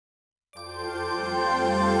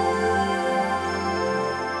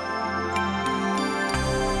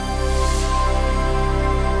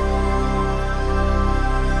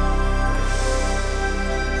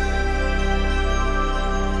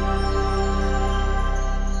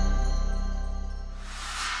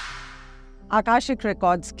Akashic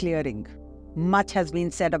Records Clearing. Much has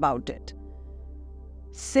been said about it.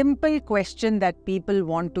 Simple question that people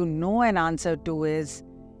want to know an answer to is,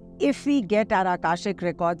 if we get our Akashic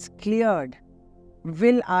Records cleared,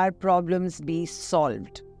 will our problems be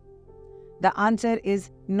solved? The answer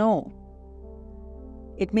is no.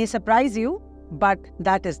 It may surprise you, but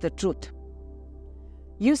that is the truth.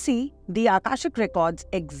 You see, the Akashic Records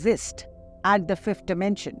exist at the fifth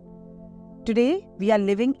dimension. Today, we are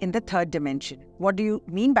living in the third dimension. What do you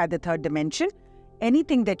mean by the third dimension?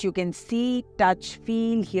 Anything that you can see, touch,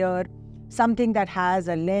 feel, hear, something that has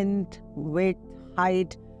a length, width,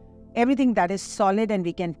 height, everything that is solid and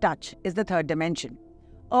we can touch is the third dimension.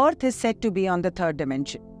 Earth is said to be on the third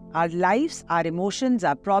dimension. Our lives, our emotions,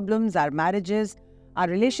 our problems, our marriages, our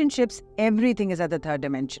relationships, everything is at the third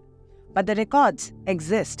dimension. But the records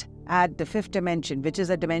exist at the fifth dimension, which is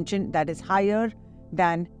a dimension that is higher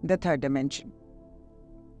than the third dimension.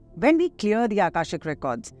 When we clear the Akashic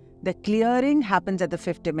Records, the clearing happens at the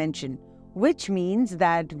fifth dimension, which means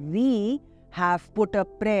that we have put a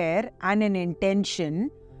prayer and an intention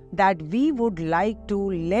that we would like to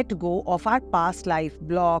let go of our past life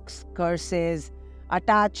blocks, curses,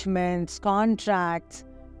 attachments, contracts.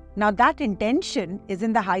 Now that intention is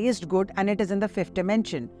in the highest good and it is in the fifth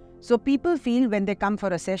dimension. So people feel when they come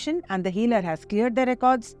for a session and the healer has cleared their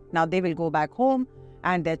records, now they will go back home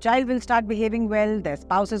and their child will start behaving well, their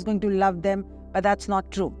spouse is going to love them, but that's not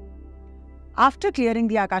true. After clearing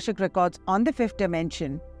the Akashic Records on the fifth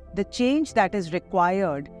dimension, the change that is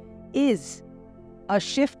required is a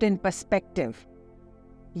shift in perspective.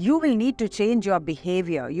 You will need to change your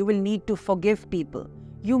behavior. You will need to forgive people.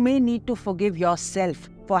 You may need to forgive yourself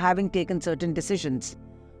for having taken certain decisions.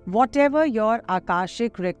 Whatever your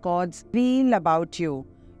Akashic Records feel about you,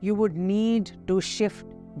 you would need to shift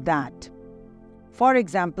that. For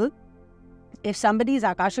example, if somebody's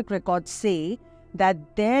Akashic Records say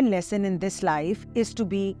that their lesson in this life is to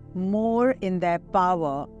be more in their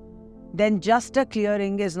power, then just a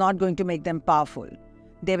clearing is not going to make them powerful.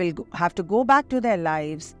 They will have to go back to their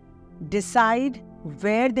lives, decide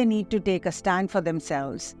where they need to take a stand for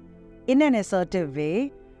themselves in an assertive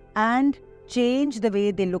way and change the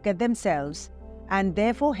way they look at themselves and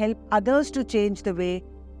therefore help others to change the way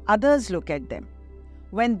others look at them.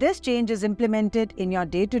 When this change is implemented in your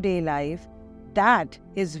day-to-day life, that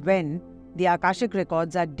is when the Akashic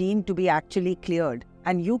Records are deemed to be actually cleared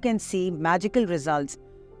and you can see magical results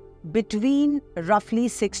between roughly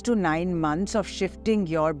 6 to 9 months of shifting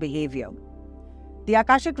your behavior. The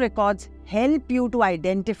Akashic Records help you to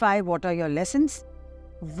identify what are your lessons,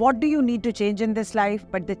 what do you need to change in this life,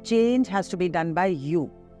 but the change has to be done by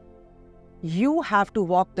you. You have to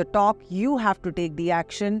walk the talk, you have to take the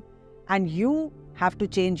action, and you have to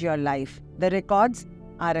change your life. The records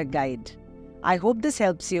are a guide. I hope this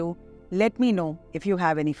helps you. Let me know if you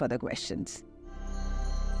have any further questions.